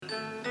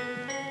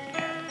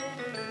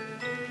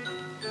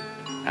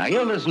Now,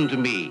 you listen to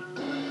me.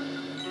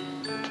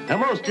 The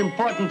most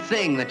important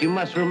thing that you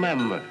must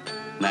remember,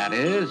 that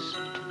is,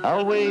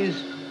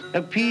 always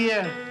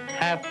appear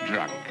half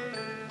drunk.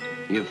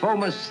 You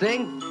must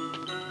think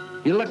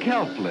you look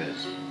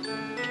helpless.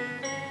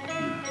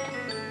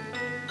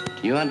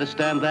 You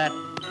understand that?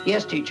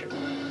 Yes, teacher.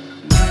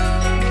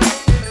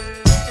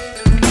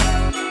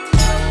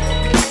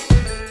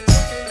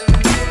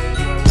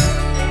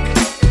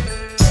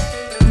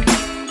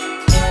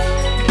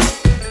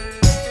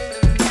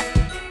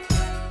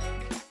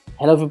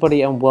 Hello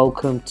everybody and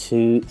welcome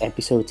to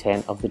episode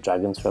 10 of the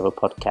Dragons Forever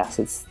podcast.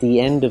 It's the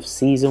end of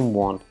season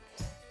 1.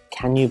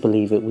 Can you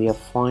believe it? We have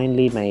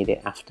finally made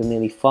it after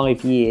nearly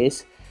 5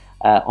 years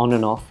on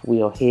and off.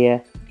 We are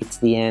here. It's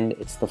the end.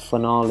 It's the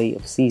finale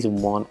of season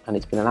 1 and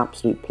it's been an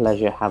absolute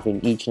pleasure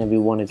having each and every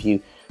one of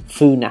you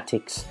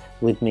Foonatics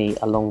with me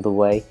along the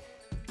way.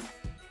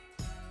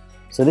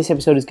 So this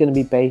episode is going to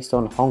be based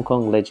on Hong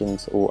Kong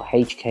Legends, or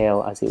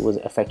HKL as it was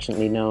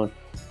affectionately known,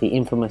 the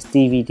infamous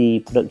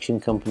DVD production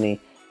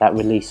company that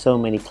released so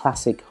many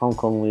classic Hong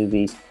Kong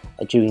movies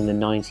during the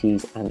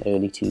 90s and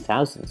early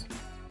 2000s.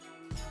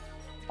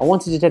 I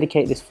wanted to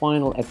dedicate this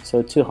final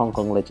episode to Hong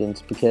Kong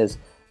Legends because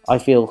I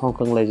feel Hong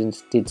Kong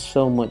Legends did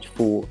so much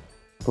for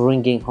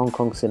bringing Hong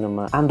Kong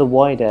cinema and the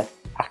wider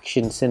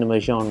action cinema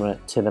genre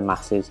to the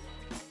masses.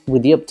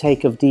 With the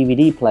uptake of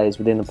DVD players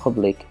within the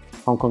public,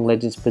 Hong Kong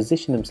Legends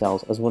positioned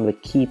themselves as one of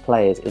the key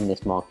players in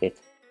this market.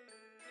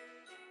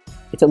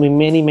 It took me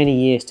many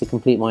years to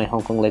complete my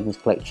Hong Kong Legends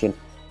collection,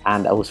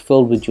 and I was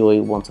filled with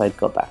joy once I'd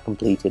got that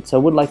completed. So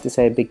I would like to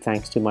say a big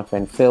thanks to my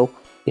friend Phil.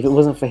 If it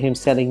wasn't for him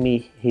selling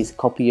me his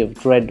copy of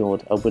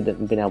Dreadnought, I wouldn't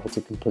have been able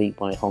to complete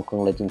my Hong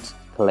Kong Legends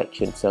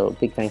collection. So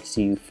big thanks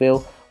to you,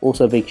 Phil.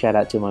 Also a big shout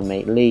out to my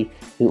mate Lee,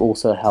 who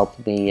also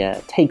helped me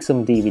take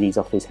some DVDs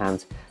off his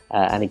hands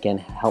and again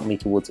helped me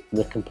towards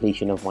the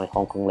completion of my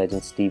Hong Kong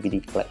Legends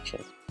DVD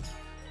collection.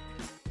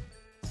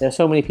 There are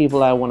so many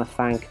people I want to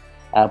thank.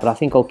 But I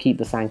think I'll keep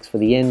the thanks for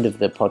the end of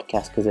the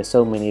podcast because there's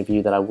so many of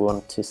you that I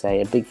want to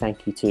say a big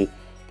thank you to,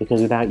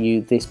 because without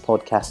you this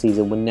podcast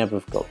season would never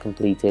have got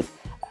completed.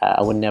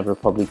 I would never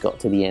have probably got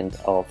to the end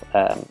of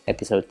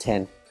episode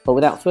 10. But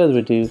without further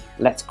ado,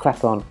 let's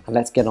crack on and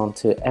let's get on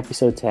to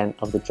episode 10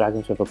 of the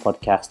Dragons Forever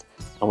podcast,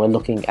 and we're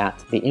looking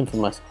at the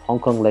infamous Hong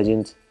Kong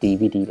Legends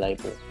DVD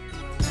label.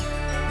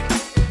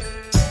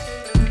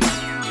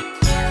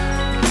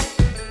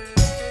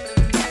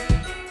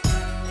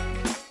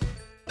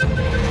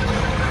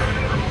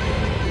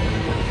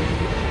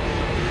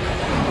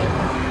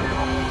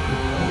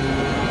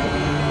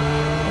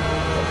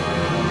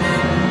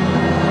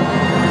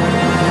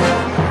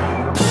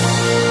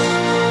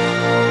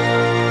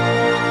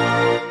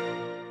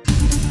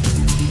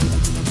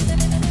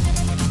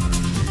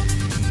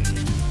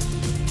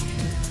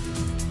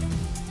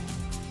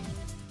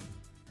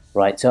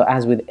 Right, so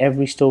as with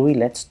every story,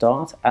 let's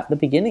start at the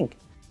beginning.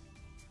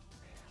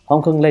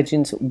 Hong Kong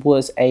Legends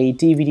was a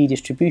DVD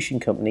distribution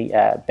company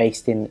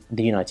based in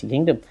the United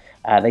Kingdom.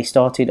 They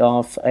started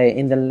off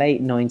in the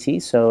late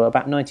 90s, so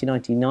about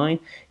 1999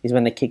 is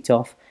when they kicked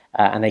off,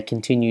 and they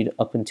continued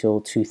up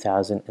until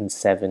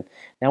 2007.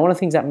 Now, one of the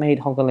things that made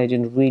Hong Kong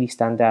Legends really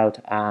stand out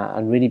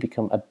and really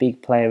become a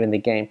big player in the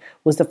game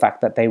was the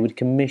fact that they would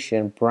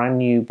commission brand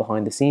new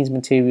behind the scenes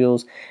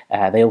materials.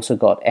 They also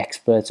got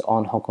experts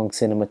on Hong Kong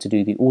cinema to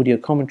do the audio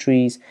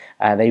commentaries.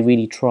 They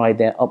really tried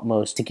their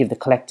utmost to give the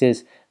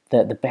collectors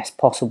the best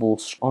possible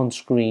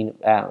on-screen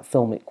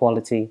filmic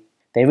quality.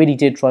 They really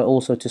did try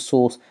also to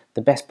source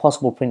the best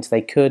possible prints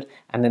they could,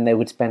 and then they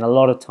would spend a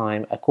lot of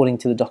time, according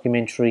to the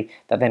documentary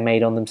that they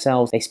made on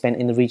themselves, they spent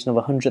in the region of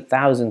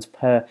 100,000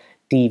 per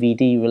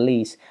DVD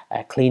release,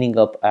 cleaning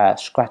up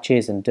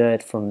scratches and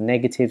dirt from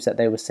negatives that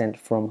they were sent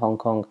from Hong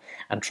Kong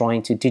and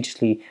trying to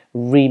digitally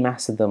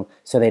remaster them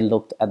so they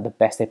looked at the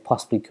best they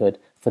possibly could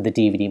for the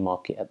DVD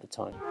market at the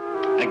time.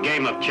 A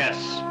game of chess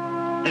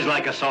is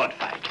like a sword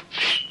fight.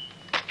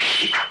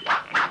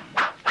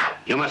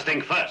 You must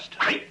think first,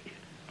 right?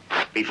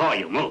 Before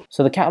you move.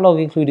 So the catalogue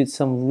included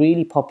some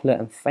really popular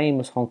and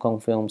famous Hong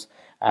Kong films,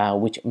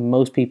 which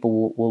most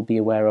people will be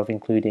aware of,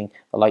 including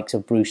the likes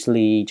of Bruce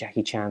Lee,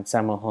 Jackie Chan,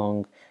 Sammo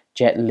Hung,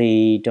 Jet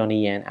Li,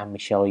 Donnie Yen and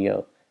Michelle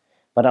Yeoh.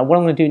 But what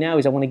I'm going to do now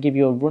is I want to give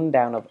you a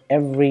rundown of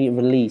every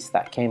release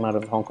that came out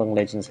of Hong Kong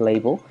Legends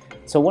label.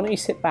 So why don't you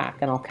sit back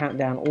and I'll count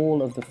down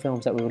all of the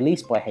films that were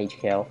released by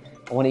HKL,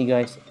 and why don't you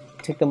guys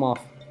tick them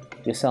off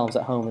yourselves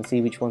at home and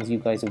see which ones you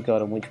guys have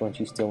got and which ones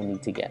you still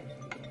need to get.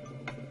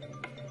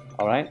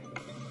 Alright,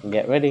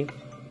 get ready.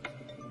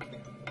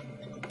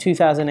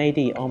 2000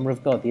 AD, Armour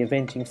of God, The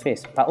Avenging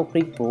Fist, Battle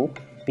Creek Brawl,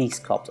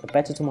 Beast Cops, A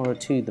Better Tomorrow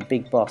 2, The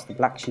Big Boss, The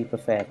Black Sheep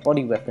Affair,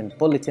 Body Weapon,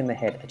 Bullet in the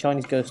Head, A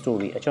Chinese Ghost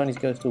Story, A Chinese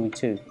Ghost Story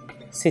 2,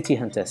 City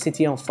Hunter,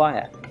 City on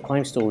Fire,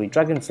 Crime Story,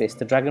 Dragon Fist,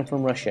 The Dragon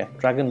from Russia,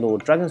 Dragon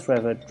Lord, Dragons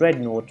Forever,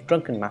 Dreadnought,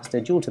 Drunken Master,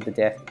 Duel to the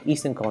Death,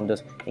 Eastern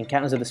Condors,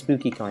 Encounters of the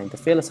Spooky Kind, The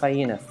Fearless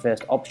Hyena,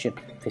 First Option,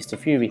 Fist of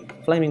Fury,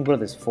 Flaming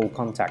Brothers, Full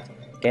Contact,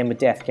 Game of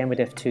Death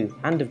 2,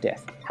 Hand of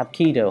Death,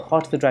 Hapkido,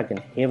 Heart of the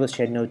Dragon, Heroes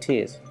Shed No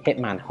Tears,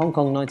 Hitman, Hong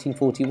Kong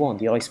 1941,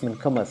 The Iceman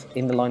Cometh,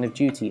 In the Line of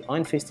Duty,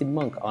 Iron Fisted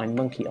Monk, Iron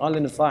Monkey,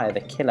 Island of Fire,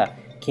 The Killer,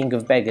 King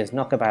of Beggars,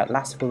 Knockabout,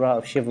 Last Hurrah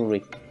of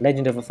Chivalry,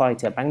 Legend of a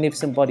Fighter,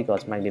 Magnificent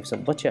Bodyguards,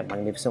 Magnificent Butcher,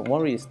 Magnificent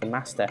Warriors, The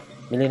Master,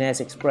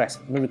 Millionaire's Express,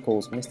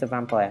 Miracles, Mr.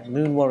 Vampire,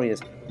 Moon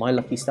Warriors, My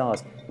Lucky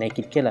Stars,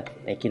 Naked Killer,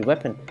 Naked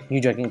Weapon,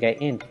 New Dragon Gate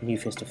Inn, New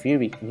Fist of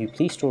Fury, New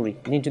Police Story,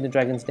 Ninja the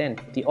Dragon's Den,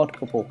 The Odd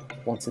Couple,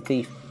 Once a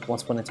Thief,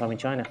 Once Upon a Time in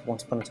China,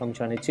 Once Upon a Time in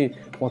China 2,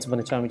 Once Upon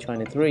a Time in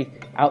China 3,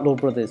 Outlaw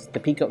Brothers, The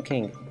Peacock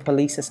King,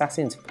 Police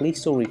Assassins,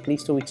 Police Story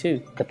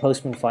 2, The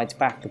Postman Fights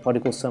Back, The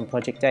Prodigal Son,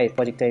 Project A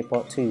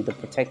Part 2, The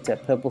Protector,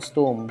 Purple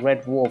Storm,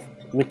 Red Wolf,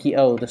 Ricky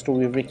O, The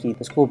Story of Ricky,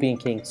 The Scorpion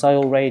King,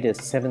 Siol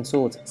Raiders, Seven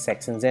Swords,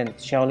 Sex and Zen,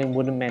 Shaolin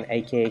Wooden Men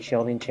aka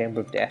Shaolin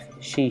Chamber of Death,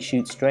 She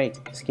Shoots Straight,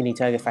 Skinny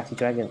Tiger Fatty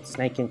Dragon,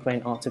 Snake and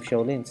Crane Arts of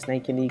Shaolin,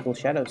 Snake and Eagle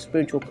Shadow,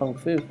 Spiritual Kung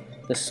Fu,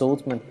 The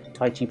Swordsman,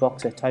 Tai Chi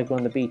Boxer, Tiger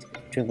on the Beat,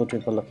 Twinkle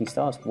Twinkle Lucky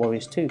Stars,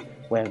 Warriors 2,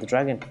 Way of the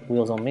Dragon,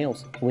 Wheels on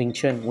Meals, Wing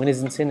Chun,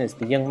 Winners and Sinners,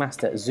 The Young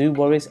Master, Zoo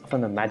Warriors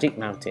from the Magic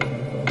Mountain.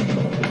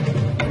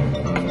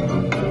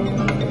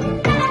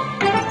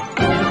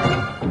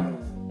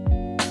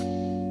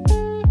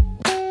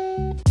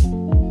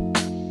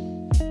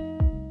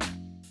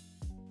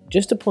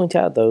 Just to point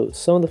out though,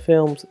 some of the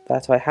films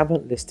that I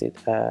haven't listed,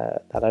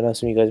 that I know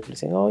some of you guys will be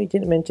saying, oh, you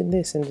didn't mention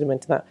this and you didn't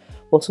mention that.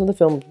 Well, some of the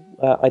films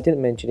I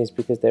didn't mention is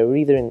because they were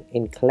either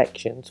in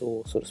collections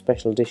or sort of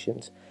special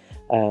editions,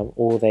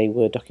 or they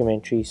were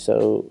documentaries.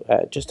 So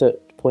just to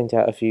point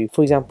out a few,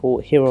 for example,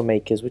 Hero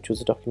Makers, which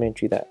was a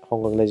documentary that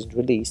Hong Kong Legends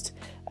released.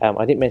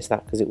 I didn't mention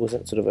that because it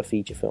wasn't sort of a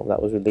feature film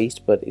that was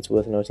released, but it's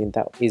worth noting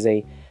that is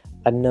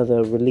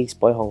another release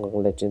by Hong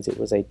Kong Legends. It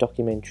was a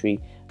documentary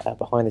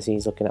behind the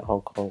scenes looking at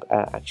Hong Kong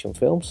action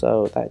films,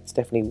 so that's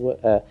definitely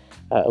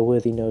a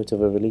worthy note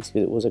of a release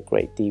because it was a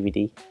great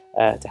DVD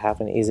to have,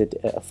 and it is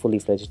a fully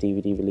fledged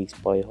DVD release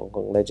by Hong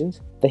Kong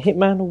Legends. The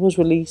Hitman was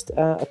released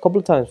a couple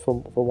of times from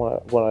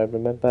what I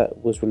remember.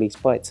 It was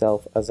released by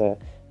itself as a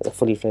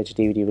fully fledged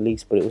DVD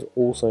release, but it was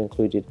also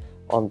included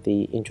on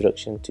the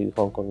introduction to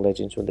Hong Kong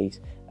Legends release,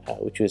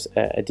 which was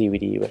a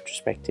DVD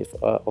retrospective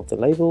of the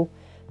label.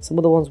 Some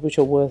of the ones which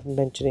are worth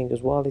mentioning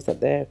as well is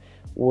that there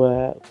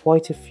were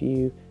quite a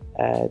few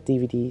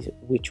DVDs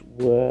which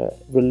were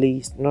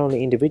released not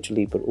only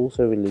individually but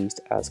also released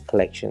as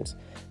collections.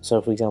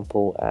 So for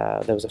example,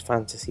 there was a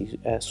fantasy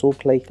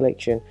swordplay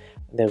collection.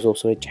 There was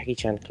also a Jackie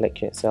Chan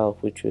collection itself,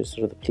 which was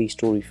sort of the police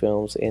story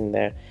films in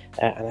there,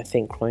 and I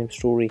think Crime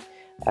Story,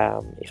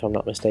 if I'm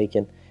not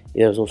mistaken.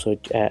 There was also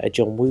a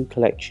John Woo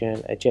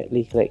collection, a Jet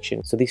Li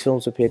collection. So these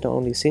films appeared not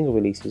only as single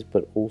releases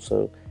but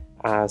also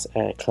as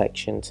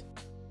collections.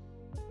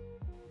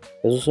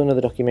 There's also another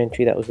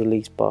documentary that was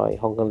released by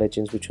Hong Kong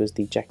Legends, which was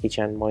the Jackie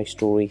Chan My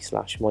Story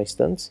 / My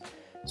Stunts.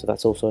 So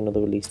that's also another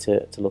release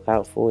to look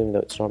out for, even though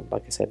it's not,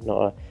 like I said,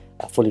 not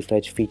a fully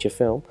fledged feature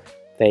film.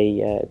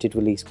 They did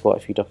release quite a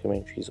few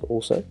documentaries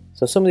also.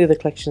 So some of the other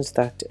collections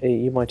that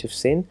you might have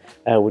seen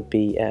would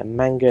be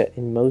Manga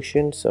in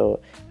Motion.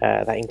 So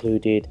that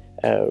included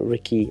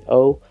Ricky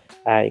O,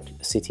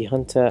 City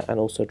Hunter,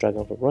 and also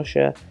Dragon from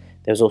Russia.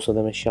 There was also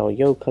the Michelle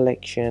Yeoh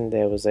collection.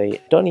 There was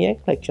a Donnie Yen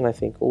collection, I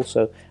think,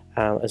 also.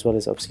 As well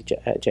as obviously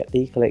Jet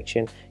Li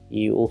collection.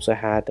 You also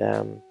had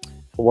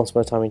Once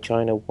Upon a Time in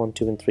China 1,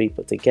 2 and 3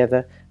 put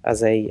together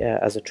as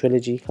a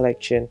trilogy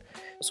collection.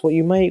 So what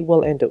you may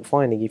well end up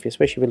finding,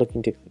 especially if you're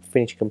looking to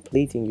finish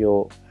completing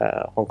your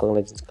Hong Kong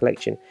Legends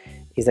collection,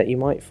 is that you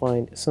might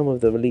find some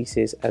of the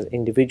releases as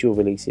individual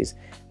releases,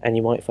 and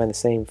you might find the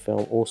same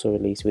film also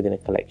released within a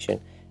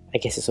collection. I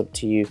guess it's up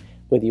to you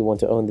whether you want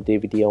to own the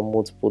DVD on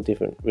multiple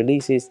different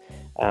releases.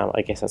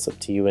 I guess that's up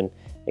to you, and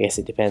I guess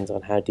it depends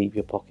on how deep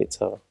your pockets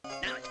are.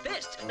 Now it's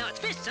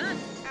fist, huh?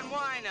 And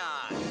why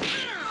not?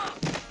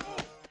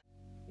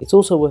 It's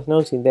also worth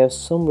noting there are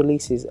some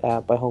releases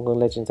by Hong Kong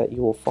Legends that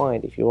you will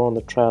find if you're on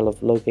the trail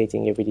of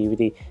locating every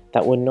DVD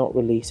that were not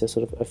released as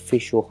sort of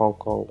official Hong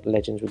Kong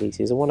Legends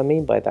releases. And what I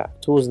mean by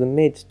that, towards the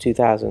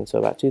mid-2000s, so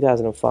about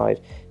 2005,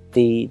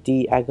 the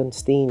De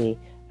Agostini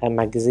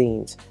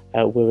magazines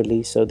were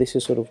released. So this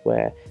is sort of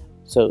where,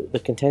 so the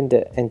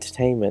Contender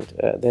Entertainment,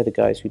 they're the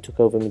guys who took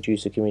over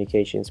Medusa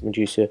Communications.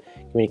 Medusa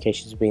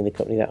Communications being the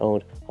company that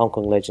owned Hong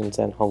Kong Legends,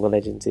 and Hong Kong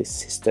Legends'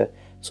 sister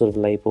sort of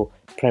label,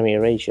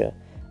 Premier Asia.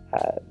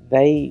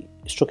 They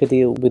struck a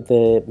deal with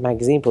the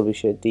magazine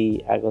publisher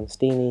De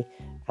Agostini,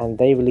 and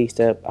they released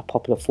a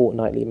popular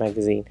fortnightly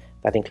magazine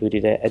that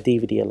included a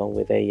DVD along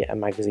with a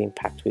magazine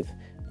packed with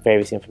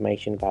various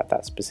information about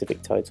that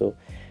specific title.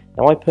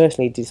 Now, I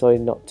personally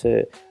decided not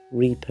to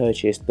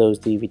repurchase those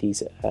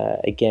DVDs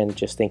again,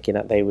 just thinking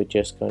that they were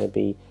just going to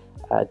be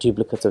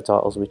duplicates of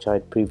titles which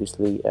I'd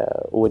previously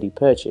already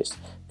purchased,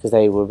 because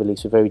they were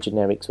released with very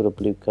generic sort of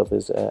blue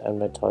covers and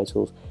red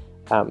titles.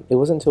 It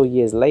wasn't until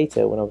years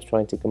later, when I was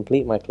trying to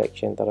complete my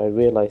collection, that I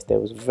realised there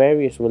was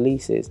various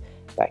releases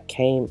that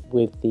came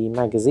with the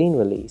magazine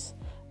release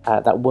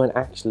that weren't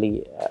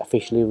actually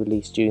officially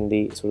released during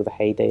the sort of the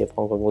heyday of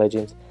Hong Kong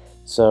Legends.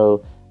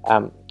 So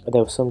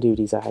there were some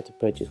DVDs I had to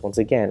purchase once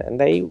again, and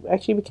they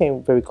actually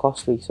became very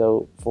costly.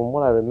 So from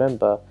what I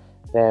remember,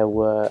 there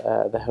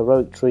were the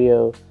Heroic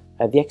Trio,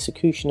 The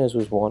Executioners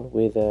was one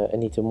with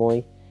Anita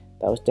Moy.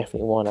 That was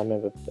definitely one I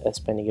remember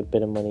spending a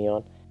bit of money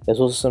on. There's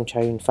also some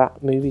Chow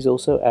Yun-fat movies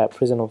also.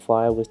 Prison on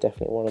Fire was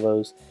definitely one of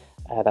those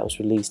that was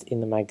released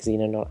in the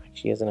magazine and not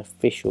actually as an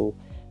official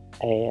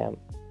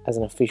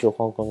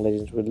Hong Kong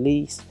Legends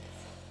release.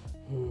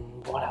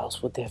 What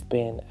else would there have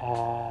been?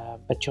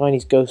 A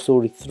Chinese Ghost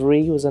Story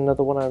 3 was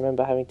another one I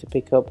remember having to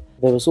pick up.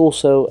 There was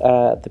also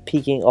the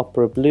Peking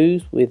Opera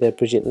Blues with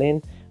Brigitte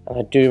Lin, and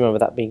I do remember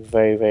that being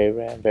very, very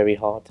rare, very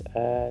hard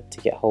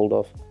to get hold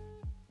of.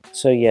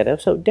 So yeah, there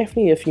was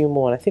definitely a few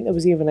more, and I think there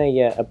was even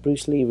a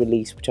Bruce Lee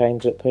release which I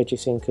ended up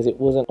purchasing because it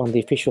wasn't on the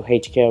official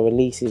HKR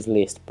releases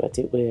list, but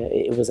it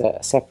was a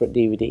separate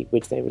DVD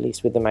which they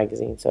released with the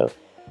magazine. So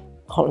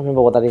I can't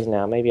remember what that is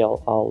now. Maybe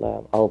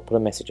I'll put a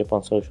message up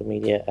on social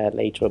media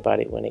later about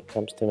it when it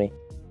comes to me.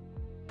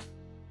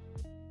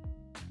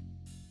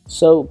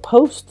 So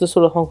post the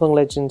sort of Hong Kong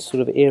Legends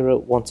sort of era,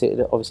 once it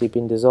had obviously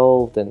been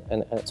dissolved and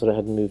sort of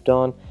had moved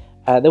on,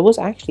 there was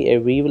actually a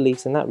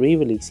re-release, and that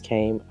re-release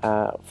came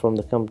from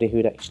the company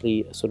who'd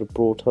actually sort of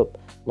brought up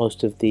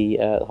most of the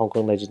Hong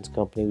Kong Legends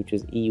company, which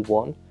was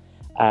E1,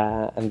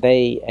 and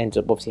they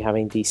ended up obviously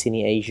having the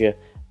Cine Asia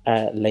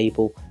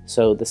label.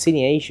 So the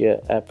Cine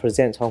Asia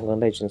Presents Hong Kong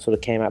Legends sort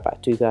of came out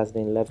about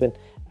 2011,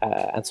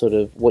 and sort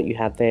of what you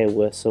had there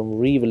were some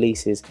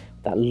re-releases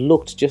that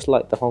looked just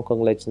like the Hong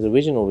Kong Legends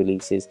original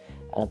releases,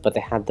 but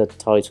they had the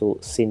title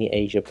Cine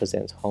Asia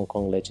Presents Hong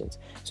Kong Legends.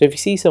 So if you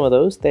see some of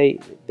those, they're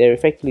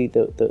effectively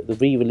the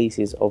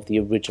re-releases of the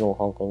original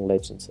Hong Kong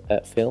Legends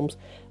films.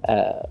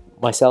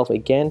 Myself,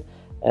 again,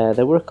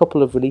 there were a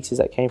couple of releases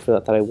that came from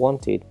that I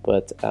wanted,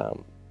 but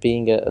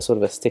being a sort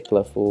of a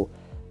stickler for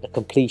a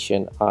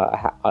completion,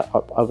 I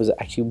was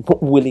actually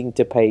willing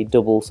to pay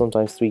double,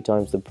 sometimes 3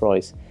 times the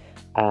price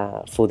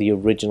for the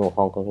original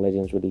Hong Kong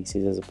Legends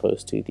releases as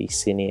opposed to the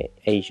Cine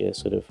Asia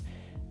sort of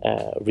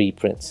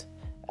reprints.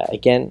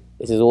 Again,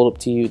 this is all up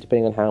to you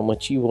depending on how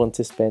much you want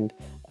to spend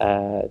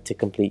to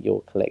complete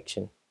your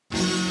collection.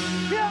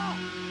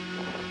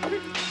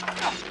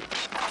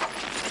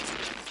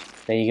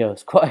 There you go.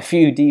 It's quite a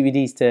few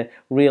DVDs to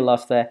reel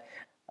off there.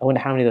 I wonder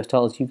how many of those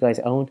titles you guys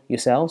own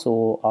yourselves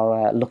or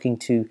are looking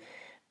to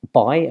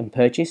buy and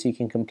purchase so you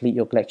can complete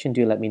your collection.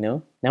 Do let me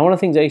know. Now, one of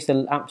the things I used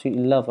to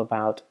absolutely love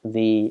about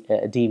the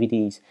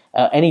DVDs,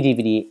 any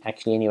DVD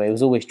actually anyway,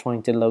 was always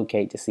trying to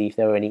locate to see if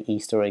there were any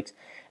Easter eggs.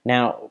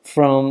 Now,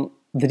 from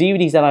the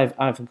DVDs that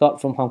I've got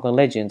from Hong Kong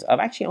Legends, I've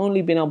actually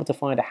only been able to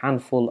find a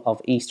handful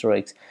of Easter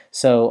eggs.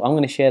 So I'm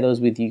going to share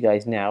those with you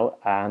guys now,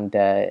 and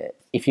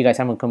if you guys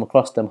haven't come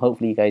across them,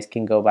 hopefully you guys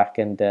can go back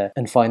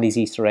and find these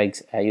Easter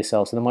eggs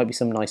yourself. So there might be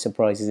some nice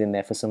surprises in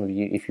there for some of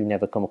you if you've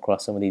never come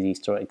across some of these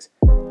Easter eggs.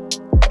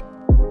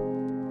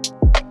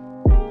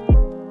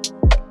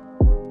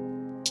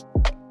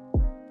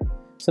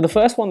 So the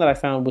first one that I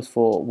found was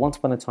for Once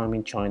Upon a Time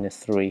in China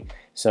 3.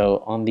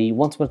 So on the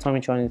Once Upon a Time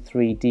in China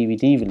 3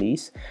 DVD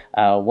release,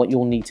 what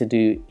you'll need to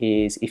do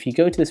is, if you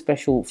go to the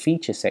special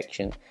feature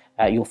section,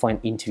 you'll find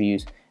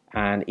interviews.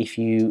 And if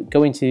you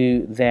go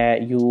into there,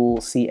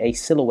 you'll see a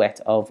silhouette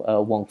of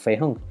Wong Fei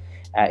Hung.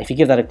 If you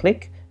give that a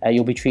click,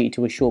 you'll be treated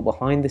to a short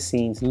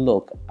behind-the-scenes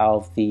look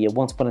of the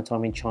Once Upon a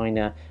Time in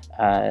China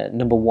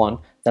number 1,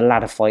 the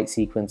ladder fight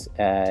sequence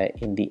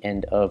in the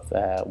end of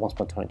Once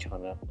Upon a Time in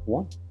China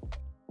 1.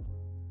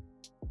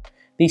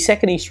 The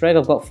second Easter egg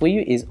I've got for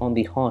you is on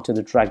the Heart of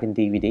the Dragon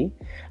DVD.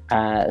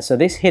 So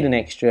this hidden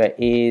extra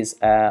is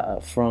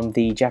from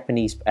the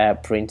Japanese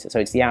print, so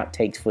it's the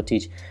outtakes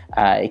footage.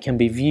 It can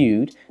be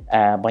viewed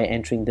by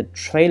entering the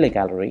trailer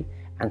gallery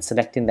and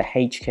selecting the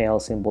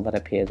HKL symbol that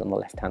appears on the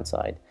left-hand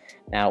side.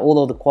 Now,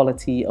 although the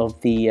quality of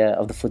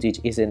the footage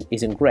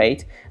isn't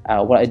great,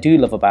 what I do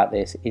love about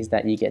this is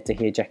that you get to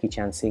hear Jackie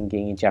Chan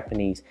singing in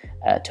Japanese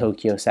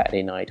Tokyo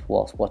Saturday Night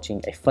whilst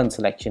watching a fun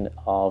selection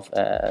of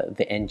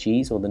the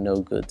NGs or the no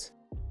goods.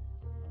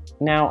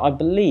 Now, I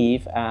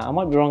believe, I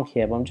might be wrong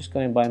here, but I'm just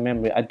going by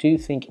memory, I do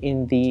think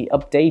in the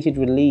updated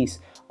release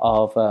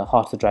of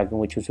Heart of the Dragon,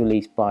 which was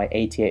released by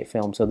 88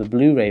 Films, so the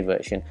Blu-ray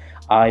version,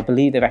 I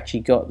believe they've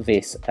actually got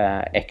this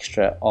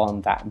extra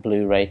on that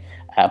Blu-ray.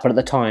 But at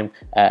the time,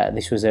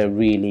 this was a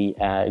really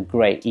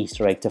great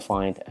Easter egg to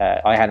find.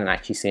 I hadn't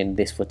actually seen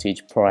this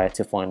footage prior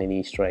to finding the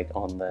Easter egg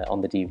on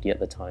the DVD at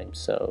the time.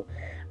 So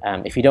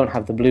if you don't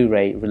have the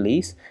Blu-ray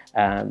release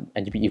and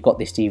you've got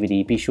this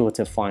DVD, be sure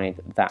to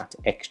find that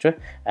extra.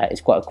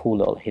 It's quite a cool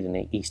little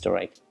hidden Easter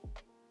egg.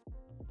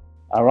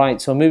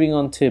 Alright, so moving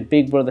on to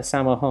Big Brother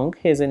Sammo Hung,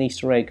 here's an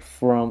Easter egg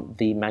from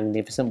The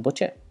Magnificent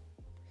Butcher.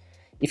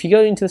 If you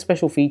go into the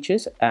special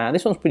features,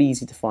 this one's pretty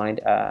easy to find.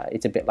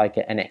 It's a bit like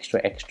an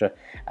extra.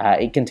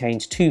 It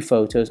contains 2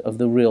 photos of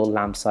the real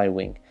Lam Sai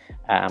Wing,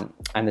 and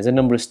there's a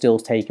number of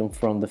stills taken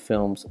from the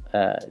film's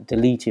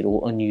deleted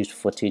or unused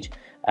footage.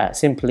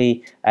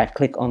 simply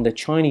click on the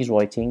Chinese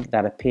writing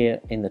that appear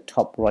in the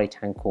top right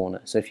hand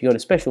corner. So if you go to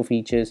special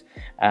features,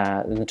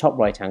 in the top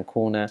right hand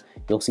corner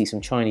you'll see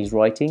some Chinese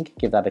writing.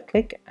 Give that a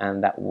click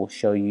and that will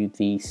show you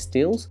the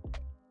stills.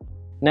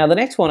 Now the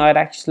next one I'd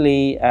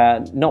actually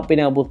not been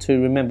able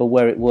to remember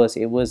where it was.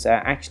 It was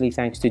actually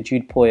thanks to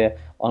Jude Poyer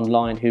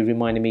online, who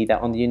reminded me that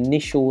on the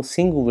initial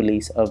single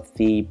release of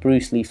the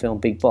Bruce Lee film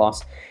Big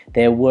Boss,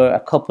 there were a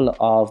couple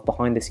of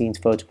behind the scenes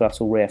photographs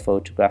or rare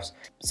photographs.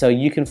 So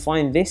you can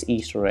find this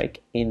Easter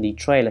egg in the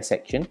trailer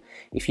section.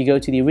 If you go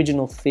to the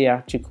original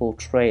theatrical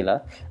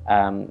trailer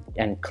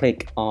and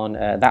click on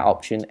that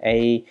option,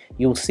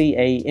 you'll see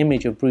a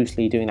image of Bruce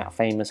Lee doing that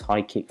famous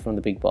high kick from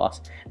the Big Boss.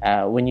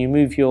 When you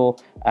move your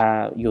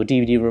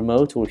DVD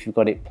remote, or if you've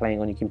got it playing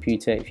on your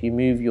computer, if you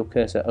move your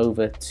cursor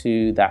over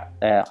to that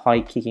high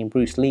kicking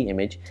Bruce Lee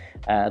image,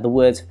 the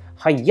words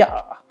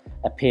 "Hi-ya"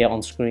 appear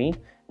on screen,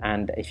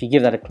 and if you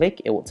give that a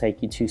click, it will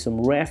take you to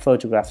some rare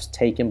photographs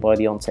taken by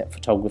the on-set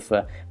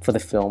photographer for the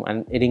film,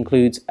 and it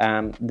includes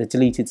the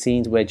deleted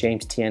scenes where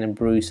James Tien and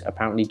Bruce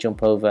apparently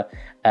jump over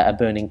a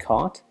burning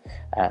cart.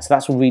 So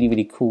that's a really,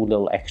 really cool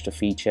little extra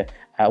feature.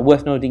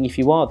 Worth noting, if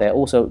you are there,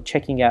 also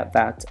checking out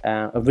that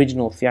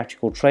original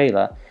theatrical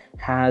trailer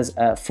has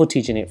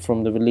footage in it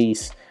from the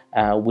release,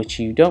 which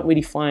you don't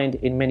really find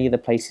in many other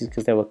places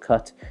because they were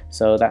cut.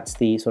 So that's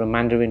the sort of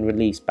Mandarin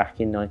release back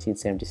in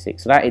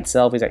 1976. So that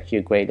itself is actually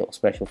a great little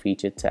special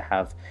feature to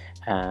have,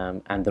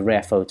 and the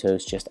rare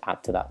photos just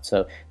add to that.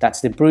 So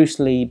that's the Bruce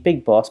Lee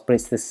Big Boss, but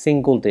it's the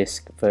single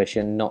disc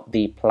version, not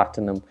the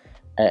platinum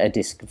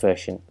disc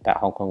version that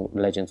Hong Kong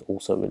Legends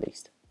also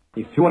released.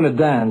 If you want to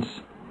dance,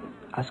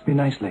 ask me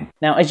nicely.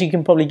 Now, as you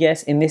can probably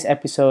guess, in this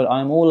episode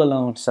I'm all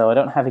alone, so I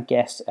don't have a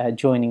guest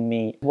joining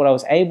me. What I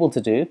was able to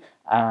do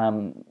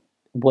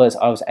was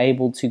I was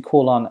able to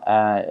call on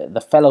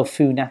the fellow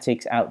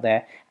Foonatics out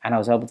there, and I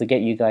was able to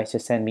get you guys to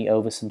send me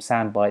over some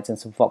sound bites and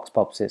some Vox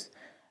Popses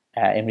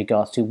in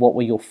regards to what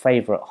were your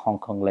favourite Hong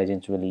Kong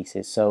Legends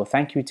releases. So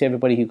thank you to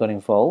everybody who got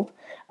involved.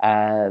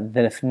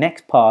 The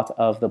next part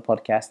of the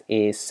podcast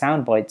is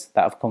sound bites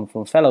that have come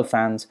from fellow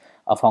fans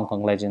of Hong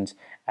Kong Legends,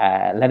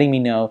 letting me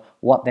know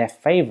what their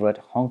favourite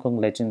Hong Kong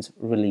Legends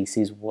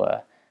releases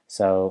were.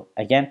 So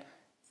again,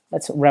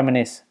 let's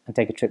reminisce and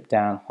take a trip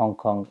down Hong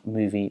Kong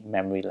movie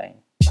memory lane.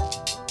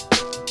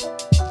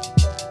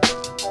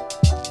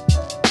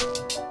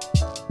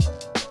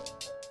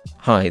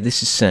 Hi,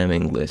 this is Sam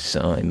Inglis.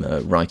 I'm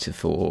a writer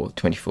for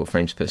 24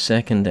 Frames Per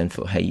Second and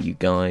for Hey You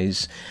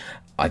Guys.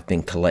 I've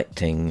been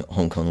collecting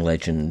Hong Kong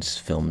Legends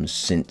films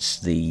since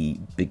the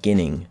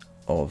beginning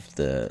of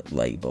the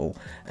label,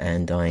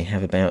 and I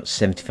have about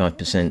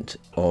 75%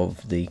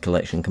 of the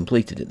collection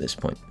completed at this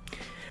point.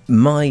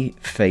 My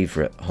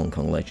favourite Hong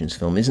Kong Legends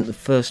film isn't the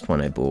first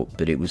one I bought,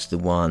 but it was the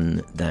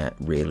one that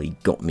really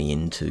got me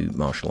into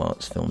martial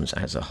arts films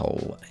as a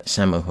whole.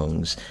 Sammo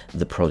Hung's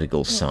The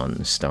Prodigal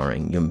Son,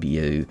 starring Yuen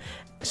Biao,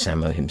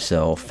 Sammo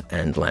himself,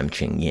 and Lam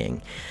Ching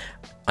Ying.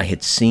 I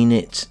had seen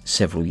it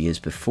several years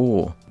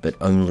before, but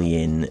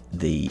only in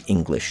the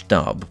English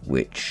dub,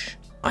 which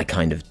I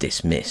kind of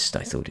dismissed.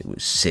 I thought it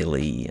was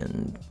silly,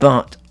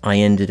 but I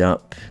ended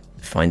up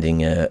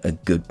finding a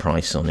good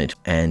price on it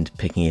and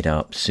picking it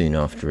up soon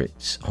after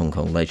its Hong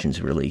Kong Legends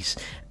release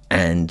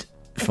and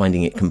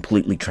finding it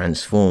completely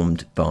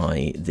transformed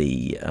by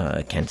the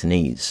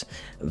Cantonese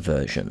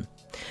version.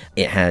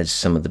 It has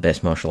some of the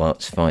best martial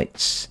arts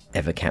fights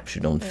ever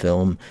captured on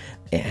film.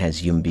 It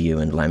has Yuen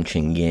Biao and Lam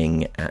Ching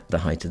Ying at the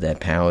height of their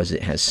powers.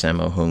 It has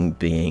Sammo Hung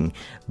being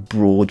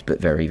broad but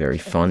very, very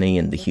funny,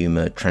 and the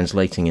humour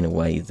translating in a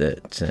way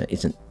that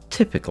isn't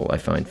typical, I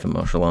find, for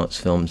martial arts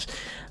films.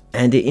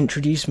 And it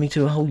introduced me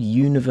to a whole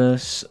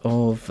universe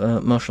of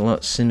martial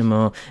arts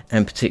cinema,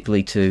 and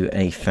particularly to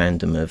a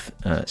fandom of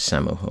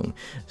Sammo Hung.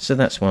 So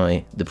that's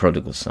why The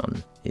Prodigal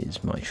Son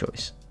is my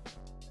choice.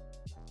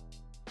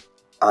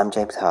 I'm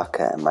James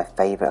Harker, and my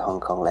favourite Hong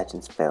Kong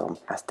Legends film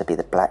has to be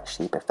The Black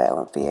Sheep Affair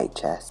on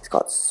VHS. It's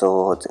got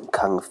swords and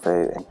kung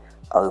fu and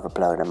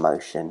overblown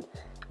emotion,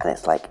 and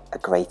it's like a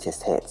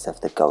greatest hits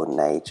of the golden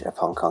age of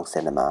Hong Kong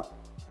cinema.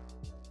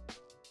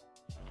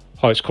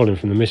 Hi, it's Colin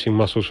from the Missing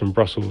Muscles from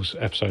Brussels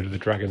episode of the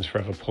Dragons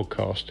Forever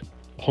podcast.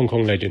 Hong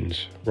Kong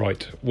Legends,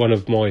 right. One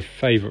of my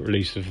favourite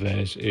releases of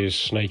theirs is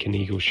Snake and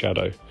Eagle's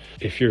Shadow.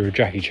 If you're a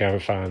Jackie Chan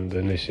fan,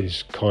 then this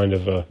is kind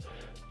of a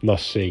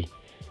must-see,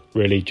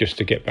 really, just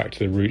to get back to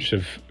the roots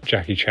of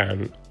Jackie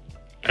Chan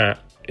at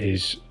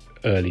his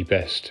early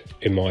best,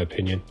 in my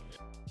opinion.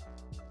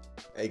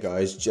 Hey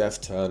guys, Jeff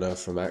Turner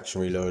from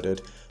Action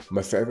Reloaded.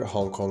 My favourite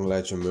Hong Kong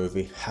Legend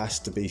movie has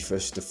to be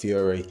Fist of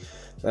Fury.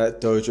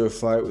 That dojo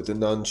fight with the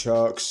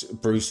nunchucks,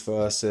 Bruce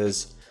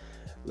versus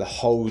the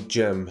whole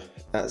gym,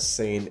 that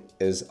scene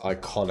is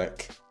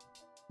iconic.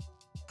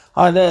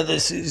 Hi there,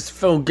 this is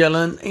Phil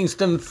Gillen,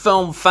 Instant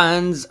Film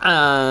Fans,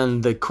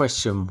 and the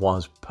question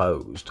was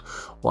posed: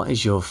 what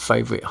is your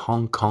favourite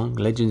Hong Kong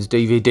Legends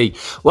DVD?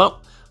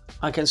 Well,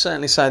 I can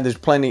certainly say there's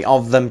plenty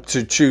of them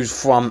to choose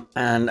from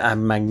and a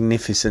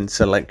magnificent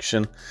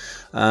selection.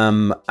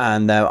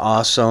 And there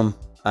are some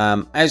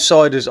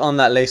Outsiders on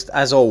that list,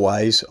 as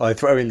always, I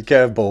throw in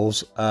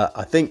curveballs.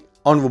 I think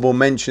honourable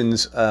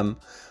mentions,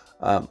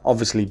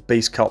 obviously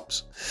Beast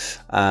Cops,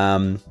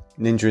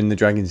 Ninja in the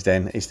Dragon's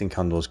Den, Eastern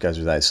Condors goes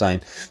without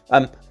saying.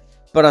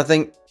 But I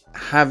think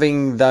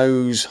having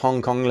those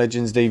Hong Kong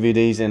Legends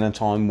DVDs in a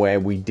time where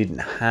we didn't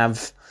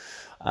have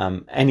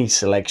any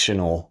selection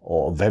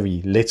or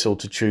very little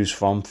to choose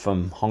from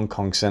Hong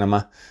Kong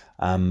cinema,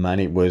 and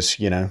it was,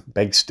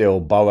 beg, steal,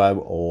 borrow,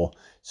 or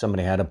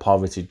somebody had a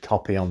pirated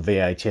copy on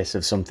VHS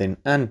of something,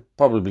 and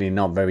probably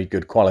not very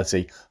good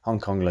quality, Hong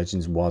Kong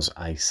Legends was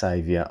a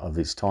saviour of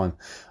its time.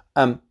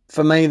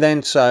 For me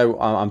then, so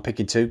I'm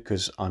picking two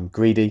because I'm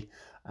greedy.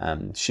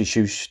 She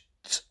Shoots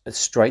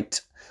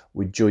Straight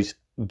with Joyce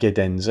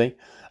Gedenzi.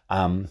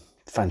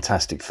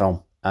 Fantastic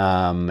film.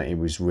 It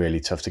was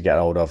really tough to get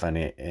hold of, and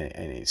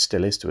it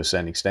still is to a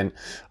certain extent.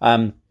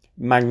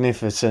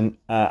 Magnificent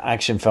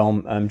action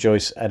film,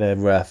 Joyce at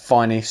her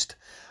finest,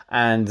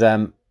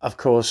 and of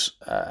course,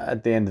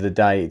 at the end of the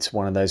day, it's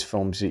one of those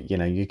films that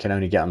you can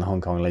only get on the Hong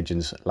Kong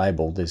Legends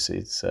label.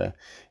 It's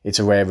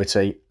a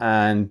rarity,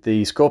 and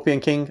the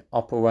Scorpion King,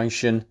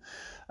 Operation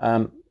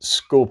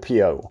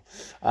Scorpio,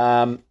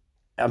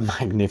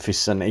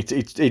 magnificent.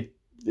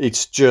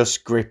 It's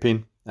just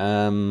gripping.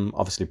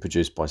 Obviously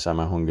produced by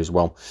Sammo Hung as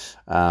well.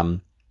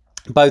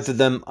 Both of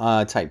them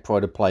take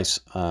pride of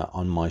place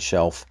on my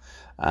shelf,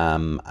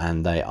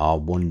 and they are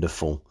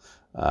wonderful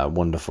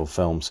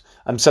films.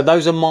 So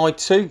those are my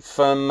two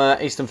from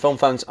Eastern Film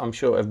Fans. I'm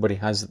sure everybody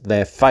has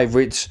their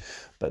favourites,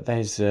 but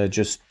there's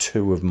just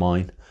two of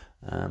mine.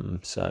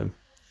 So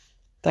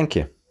thank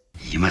you.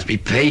 You must be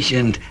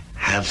patient.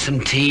 Have some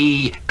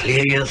tea,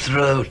 clear your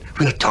throat.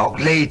 We'll talk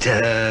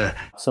later.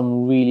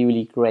 Some really,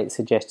 really great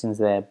suggestions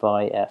there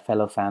by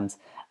fellow fans.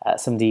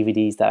 Some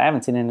DVDs that I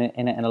haven't seen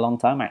in a long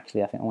time,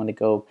 actually. I think I want to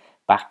go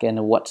back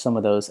and watch some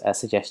of those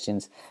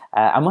suggestions.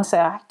 I must say,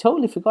 I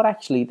totally forgot,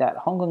 actually, that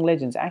Hong Kong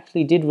Legends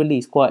actually did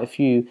release quite a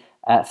few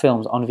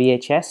films on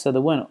VHS, so they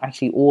weren't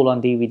actually all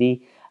on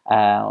DVD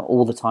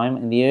all the time.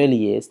 In the early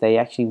years, they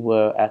actually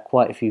were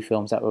quite a few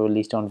films that were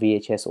released on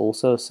VHS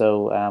also,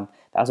 so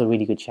that was a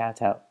really good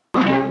shout-out.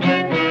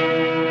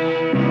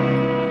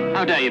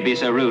 How dare you be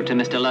so rude to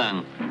Mr.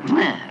 Leung?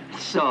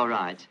 It's all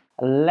right.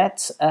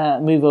 Let's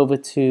move over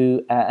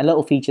to a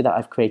little feature that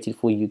I've created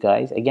for you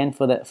guys. Again,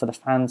 for the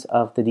fans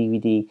of the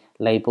DVD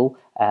label,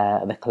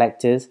 the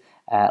collectors,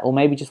 or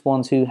maybe just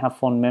ones who have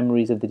fond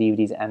memories of the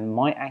DVDs and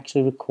might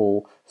actually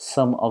recall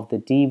some of the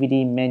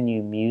DVD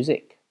menu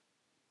music.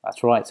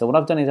 That's right. So what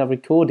I've done is I've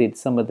recorded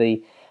some of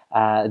the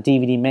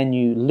DVD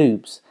menu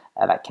loops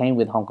that came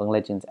with Hong Kong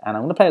Legends, and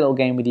I'm going to play a little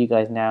game with you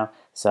guys now.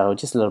 So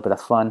just a little bit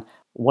of fun.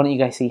 Why don't you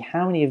guys see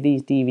how many of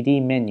these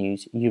DVD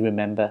menus you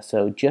remember?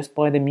 So just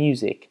by the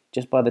music,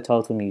 just by the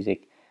title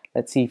music,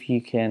 let's see if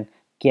you can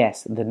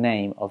guess the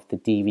name of the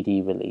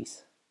DVD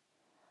release.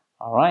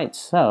 All right,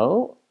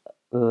 so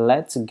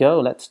let's go.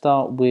 Let's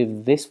start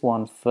with this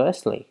one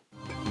firstly.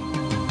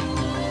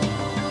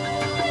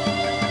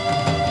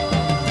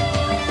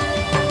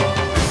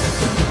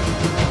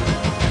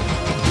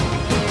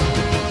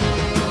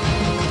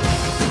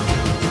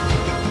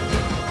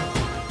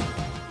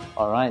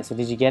 All right, so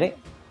did you get it?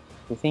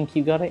 You think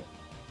you got it?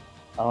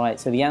 All right,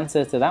 so the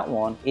answer to that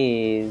one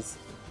is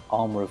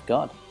Armour of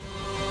God.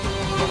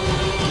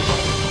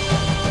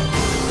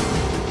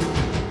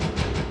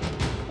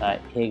 All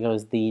right, here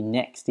goes the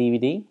next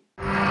DVD.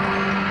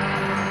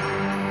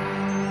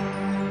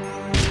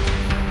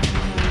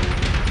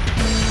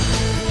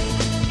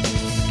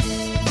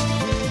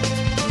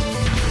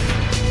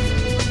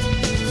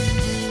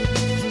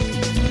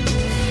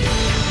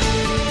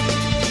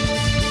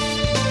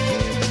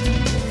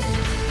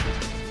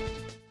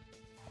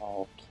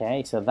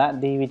 Okay, so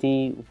that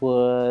DVD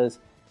was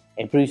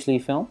a Bruce Lee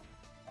film,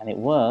 and it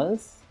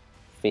was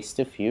Fist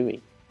of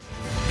Fury.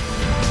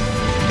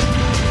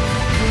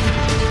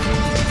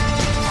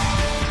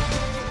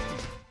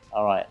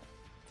 All right,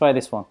 try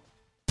this one.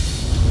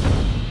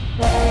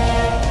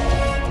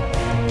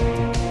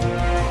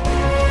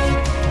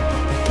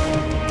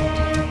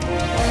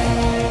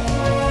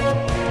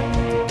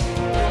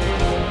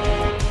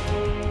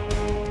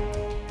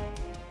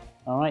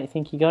 All right, you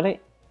think you got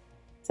it?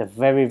 It's a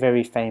very,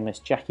 very famous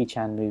Jackie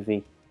Chan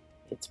movie.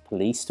 It's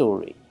Police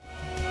Story.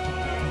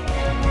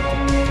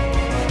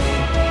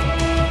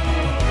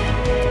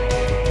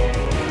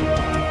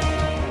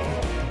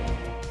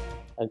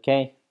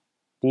 Okay,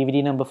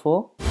 DVD number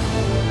 4.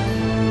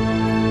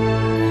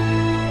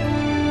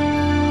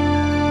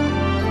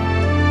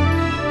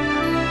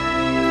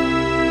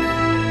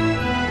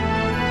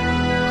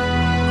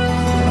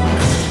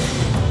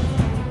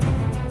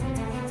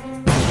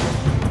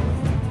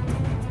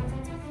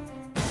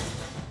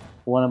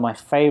 One of my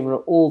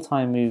favourite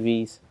all-time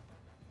movies,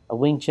 a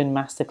Wing Chun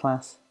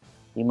masterclass.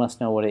 You must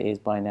know what it is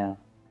by now.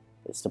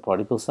 It's The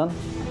Prodigal Son.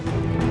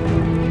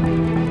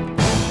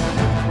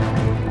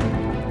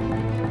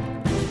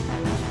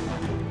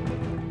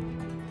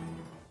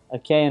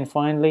 Okay, and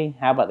finally,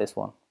 how about this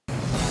one?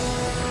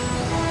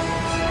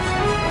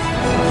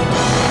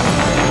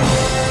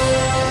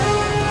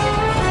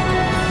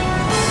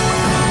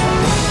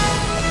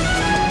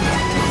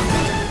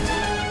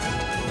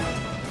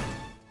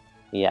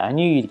 Yeah, I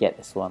knew you'd get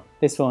this one.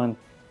 This one,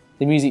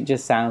 the music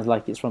just sounds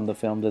like it's from the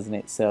film, doesn't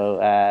it? So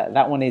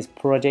that one is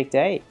Project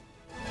A.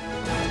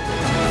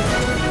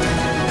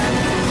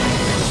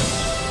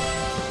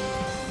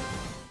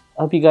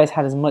 I hope you guys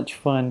had as much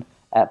fun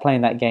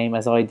playing that game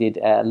as I did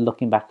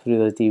looking back through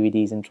those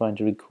DVDs and trying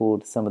to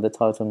record some of the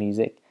title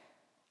music.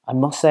 I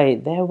must say,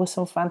 there was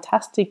some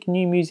fantastic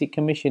new music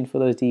commissioned for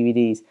those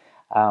DVDs.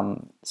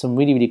 Some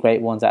really, really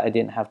great ones that I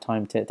didn't have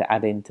time to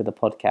add into the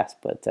podcast,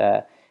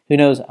 but who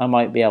knows, I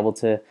might be able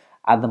to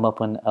add them up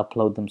and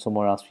upload them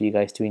somewhere else for you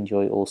guys to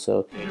enjoy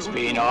also. It's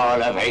been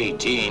all of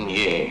 18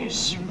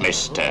 years,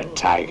 Mr.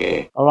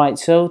 Tiger. Alright,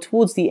 so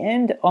towards the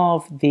end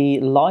of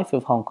the life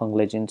of Hong Kong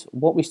Legends,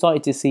 what we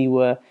started to see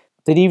were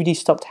the DVD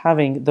stopped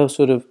having those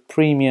sort of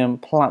premium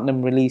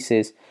platinum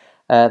releases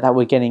that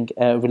were getting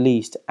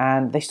released,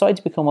 and they started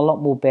to become a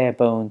lot more bare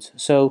bones.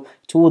 So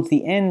towards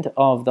the end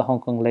of the Hong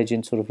Kong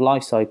Legends sort of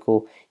life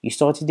cycle, you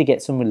started to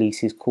get some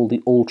releases called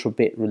the Ultra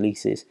Bit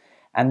releases,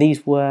 and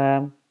these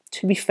were,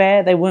 to be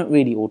fair, they weren't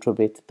really Ultra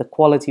Bit. The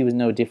quality was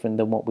no different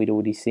than what we'd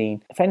already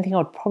seen. If anything,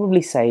 I'd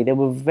probably say they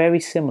were very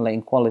similar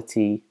in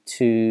quality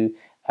to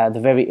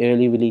the very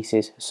early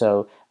releases.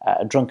 So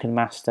Drunken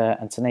Master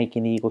and Snake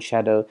in the Eagle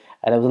Shadow.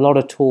 There was a lot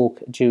of talk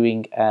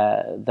during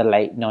the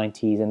late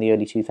 90s and the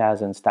early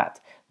 2000s that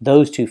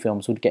those two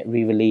films would get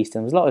re-released,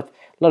 and there was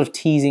a lot of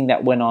teasing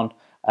that went on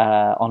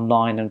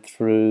online and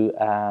through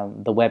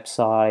the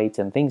website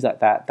and things like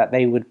that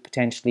they would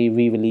potentially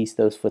re-release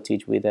those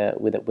footage with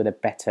a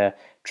better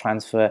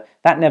transfer.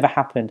 That never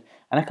happened,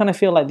 and I kind of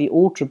feel like the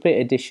Ultra Bit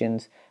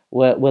editions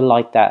were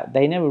like that.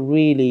 They never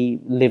really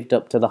lived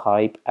up to the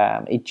hype.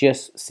 It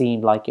just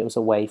seemed like it was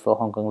a way for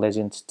Hong Kong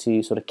Legends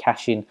to sort of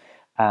cash in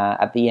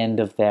at the end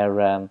of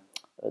their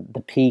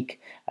the peak.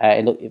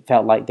 It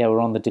felt like they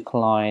were on the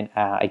decline.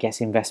 I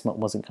guess investment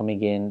wasn't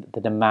coming in.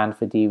 The demand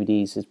for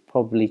DVDs has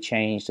probably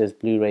changed as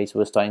Blu-rays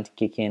were starting to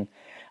kick in.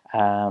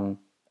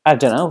 I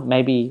don't know,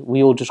 maybe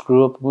we all just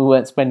grew up, we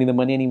weren't spending the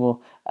money anymore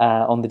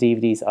on the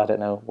DVDs. I don't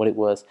know what it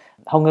was.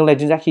 Hong Kong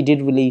Legends actually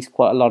did release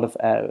quite a lot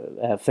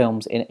of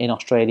films in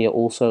Australia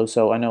also,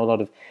 so I know a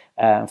lot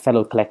of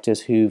fellow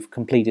collectors who've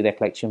completed their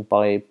collection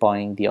by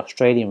buying the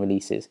Australian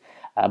releases.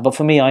 But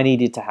for me, I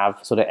needed to have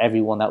sort of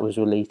everyone that was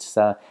released,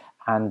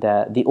 and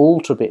the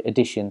Ultra Bit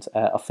editions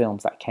of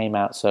films that came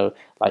out, so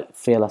like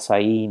Fearless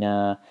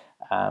Hyena,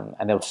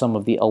 and there were some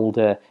of the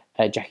older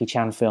Jackie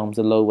Chan films,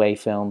 the Lo-Wei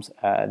films,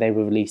 they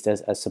were released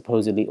as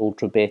supposedly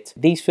Ultra Bit.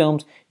 These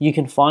films you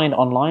can find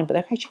online, but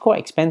they're actually quite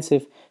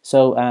expensive.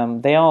 So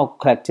they are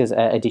collector's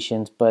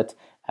editions, but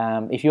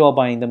if you are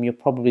buying them, you're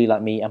probably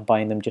like me and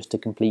buying them just to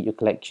complete your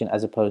collection,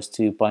 as opposed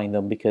to buying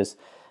them because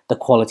the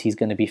quality is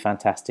going to be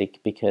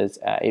fantastic, because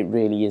it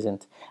really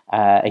isn't.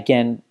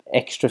 Again,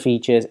 extra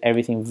features,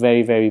 everything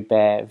very, very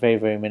bare, very,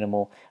 very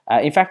minimal.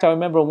 In fact, I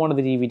remember on one of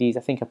the DVDs, I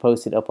think I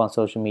posted up on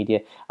social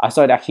media, I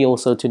started actually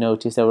also to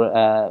notice there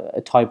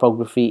were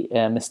typography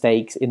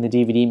mistakes in the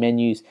DVD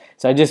menus.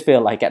 So I just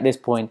feel like at this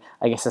point,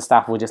 I guess the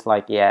staff were just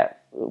like, yeah,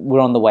 we're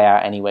on the way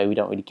out anyway, we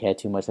don't really care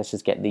too much, let's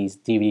just get these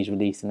DVDs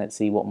released and let's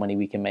see what money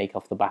we can make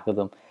off the back of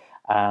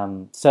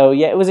them. So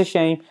yeah, it was a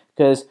shame,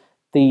 because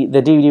the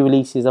DVD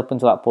releases up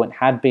until that point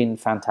had been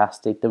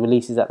fantastic. The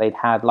releases that they'd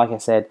had, like I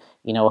said,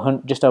 you know,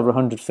 just over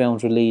 100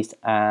 films released,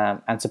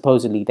 and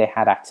supposedly they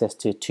had access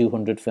to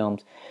 200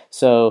 films.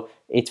 So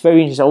it's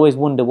very interesting. I always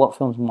wonder what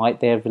films might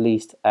they have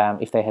released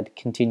if they had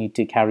continued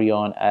to carry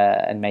on,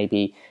 and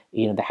maybe,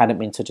 you know, there hadn't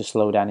been such a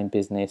slowdown in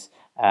business.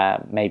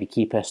 Maybe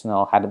key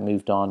personnel hadn't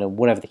moved on, or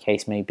whatever the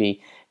case may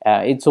be.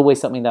 It's always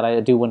something that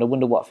I do wonder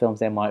what films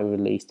they might have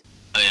released.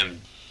 I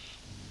am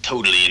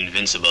totally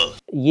invincible.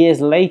 Years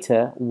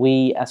later,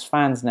 we as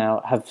fans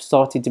now have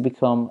started to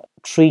become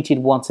treated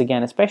once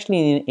again,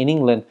 especially in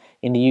England,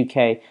 in the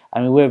UK.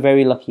 I mean, we're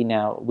very lucky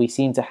now. We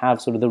seem to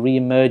have sort of the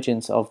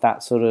re-emergence of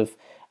that sort of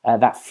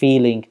that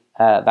feeling,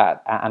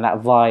 that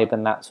vibe,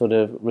 and that sort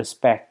of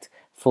respect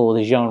for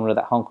the genre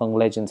that Hong Kong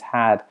Legends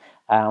had.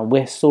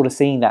 We're sort of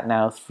seeing that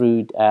now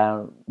through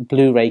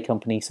Blu-ray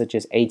companies such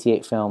as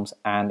 88 Films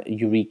and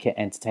Eureka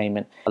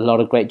Entertainment. A lot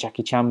of great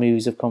Jackie Chan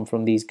movies have come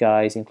from these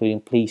guys,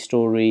 including Police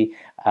Story,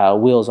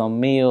 Wheels on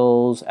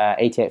Meals.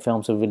 88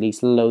 Films have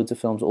released loads of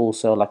films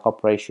also, like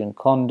Operation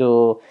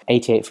Condor.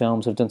 88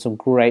 Films have done some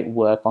great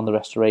work on the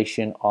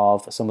restoration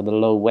of some of the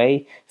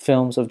Lo-Wei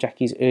films of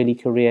Jackie's early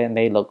career, and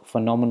they look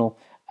phenomenal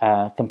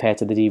compared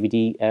to the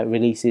DVD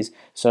releases.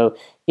 So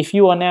if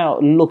you are now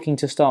looking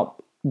to start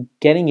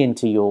getting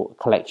into your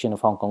collection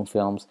of Hong Kong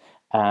films,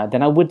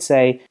 then I would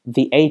say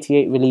the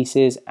 88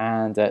 releases,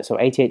 and so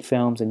 88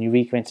 Films and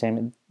Eureka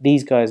Entertainment,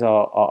 these guys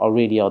are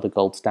really the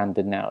gold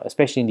standard now,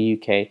 especially in the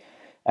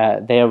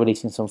UK. They are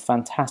releasing some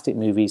fantastic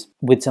movies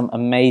with some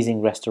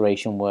amazing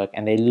restoration work,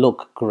 and they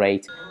look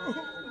great.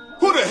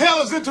 Who the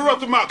hell is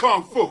interrupting my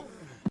Kung Fu?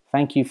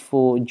 Thank you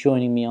for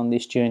joining me on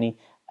this journey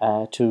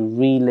to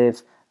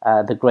relive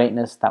the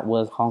greatness that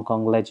was Hong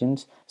Kong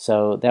Legends.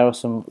 So there are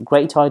some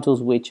great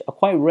titles which are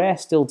quite rare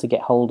still to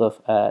get hold of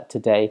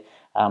today.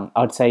 I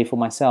would say for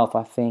myself,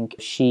 I think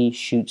She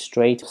Shoots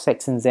Straight,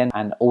 Sex and Zen,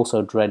 and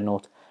also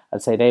Dreadnought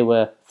I'd say they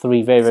were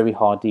 3 very, very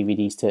hard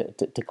DVDs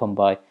to come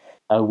by.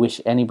 I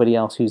wish anybody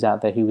else who's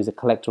out there who is a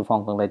collector of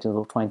Hong Kong Legends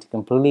or trying to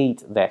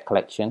complete their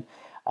collection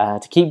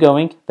to keep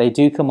going. They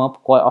do come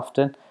up quite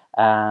often.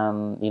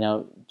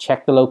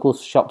 Check the local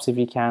shops if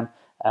you can.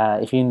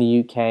 If you're in the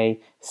UK,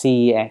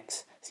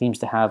 CEX seems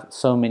to have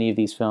so many of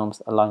these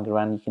films lying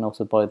around. You can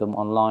also buy them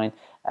online.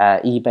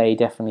 eBay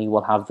definitely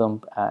will have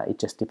them. It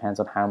just depends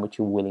on how much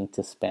you're willing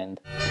to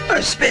spend. I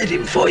spared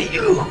him for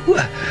you.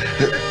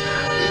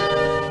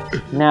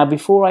 Now,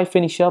 before I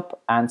finish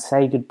up and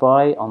say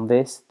goodbye on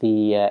this,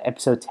 the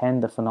episode 10,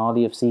 the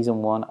finale of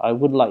season 1, I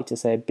would like to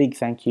say a big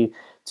thank you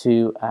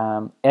to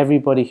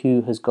everybody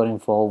who has got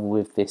involved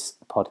with this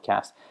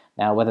podcast.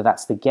 Now, whether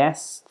that's the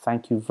guests,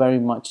 thank you very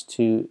much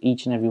to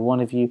each and every one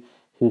of you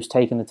who's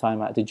taken the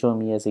time out to join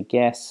me as a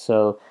guest.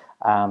 So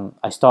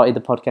I started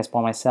the podcast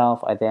by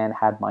myself. I then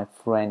had my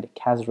friend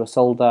Kazra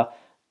Solda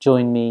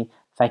join me.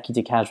 Thank you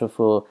to Kazra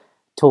for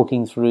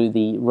talking through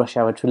the Rush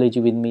Hour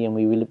trilogy with me, and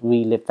we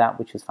relived that,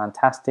 which was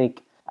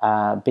fantastic.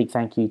 Big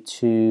thank you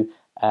to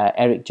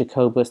Eric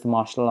Jacobus, the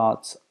martial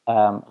arts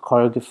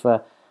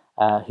choreographer,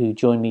 who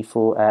joined me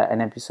for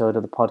an episode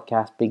of the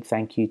podcast. Big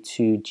thank you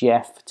to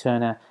Jeff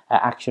Turner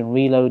at Action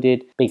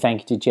Reloaded. Big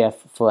thank you to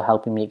Jeff for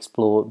helping me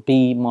explore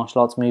B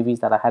martial arts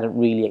movies that I hadn't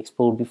really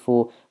explored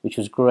before, which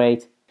was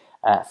great.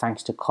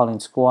 Thanks to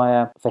Colin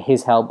Squire for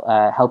his help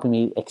helping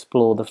me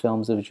explore the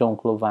films of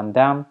Jean-Claude Van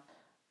Damme.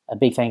 A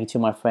big thank you to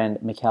my friend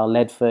Mikhail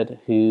Ledford,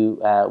 who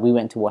we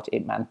went to watch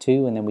Ip Man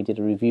 2, and then we did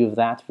a review of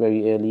that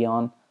very early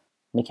on.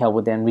 Mikhail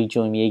would then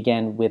rejoin me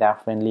again with our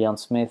friend Leon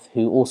Smith,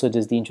 who also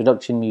does the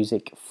introduction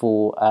music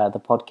for the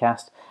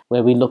podcast,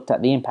 where we looked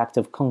at the impact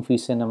of Kung Fu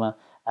cinema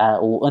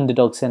or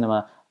underdog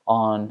cinema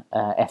on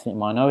ethnic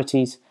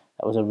minorities.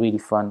 That was a really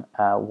fun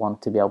one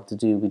to be able to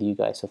do with you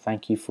guys, so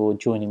thank you for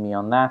joining me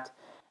on that.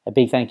 A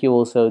big thank you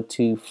also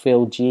to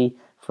Phil G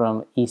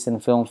from Eastern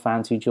Film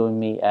Fans, who joined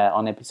me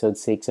on episode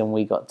 6, and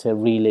we got to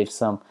relive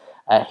some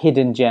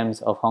hidden gems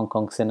of Hong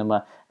Kong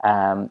cinema.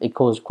 It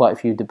caused quite a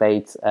few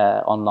debates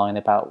online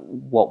about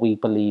what we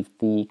believed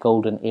the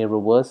golden era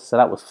was, so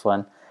that was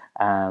fun.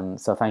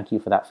 So thank you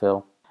for that,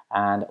 Phil.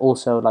 And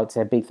also I'd like to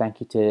say a big thank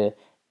you to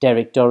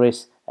Derek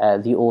Doris,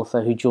 the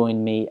author, who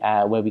joined me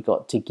where we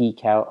got to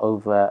geek out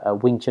over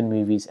Wing Chun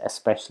movies,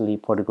 especially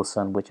Prodigal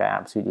Son, which I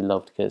absolutely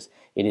loved because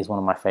it is one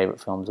of my favourite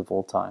films of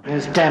all time.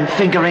 Those damn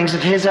fingerings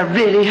of his are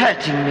really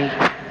hurting me.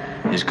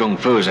 His kung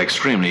fu is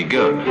extremely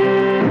good.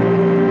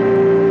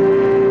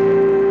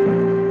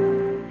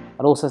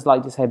 I'd also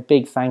like to say a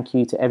big thank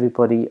you to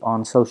everybody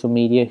on social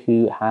media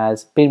who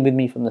has been with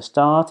me from the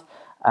start,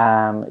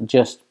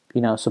 just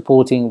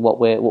supporting what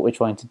we're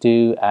trying to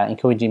do,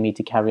 encouraging me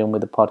to carry on with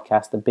the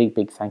podcast. A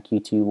big thank you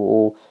to you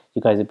all.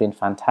 You guys have been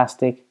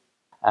fantastic.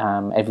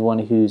 Everyone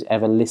who's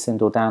ever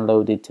listened or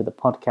downloaded to the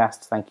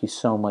podcast, thank you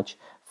so much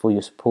for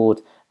your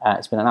support.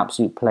 It's been an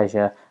absolute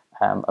pleasure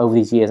over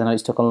these years. I know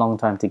it's took a long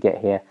time to get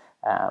here,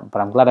 but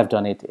I'm glad I've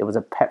done it. It was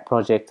a pet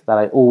project that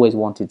I always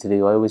wanted to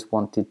do. I always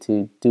wanted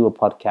to do a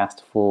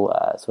podcast for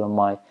sort of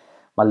my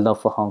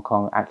love for Hong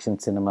Kong action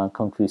cinema and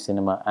Kung Fu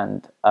cinema,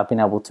 and I've been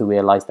able to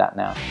realise that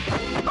now.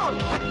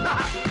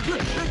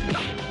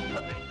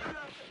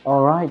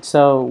 Alright,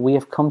 so we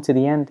have come to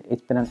the end.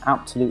 It's been an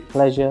absolute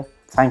pleasure.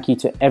 Thank you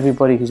to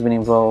everybody who's been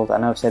involved. I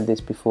know I've said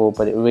this before,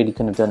 but it really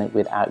couldn't have done it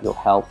without your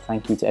help.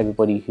 Thank you to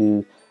everybody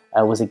who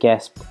was a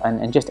guest,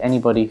 and just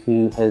anybody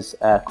who has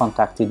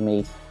contacted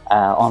me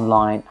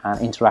online and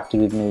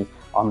interacted with me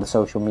on the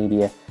social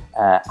media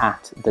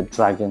at the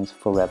Dragons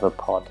Forever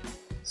Pod.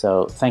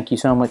 So thank you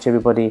so much,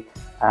 everybody.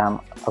 I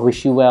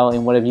wish you well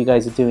in whatever you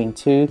guys are doing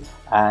too,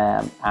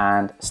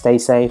 and stay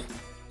safe.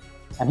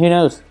 And who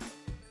knows,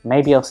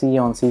 maybe I'll see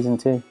you on season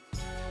 2.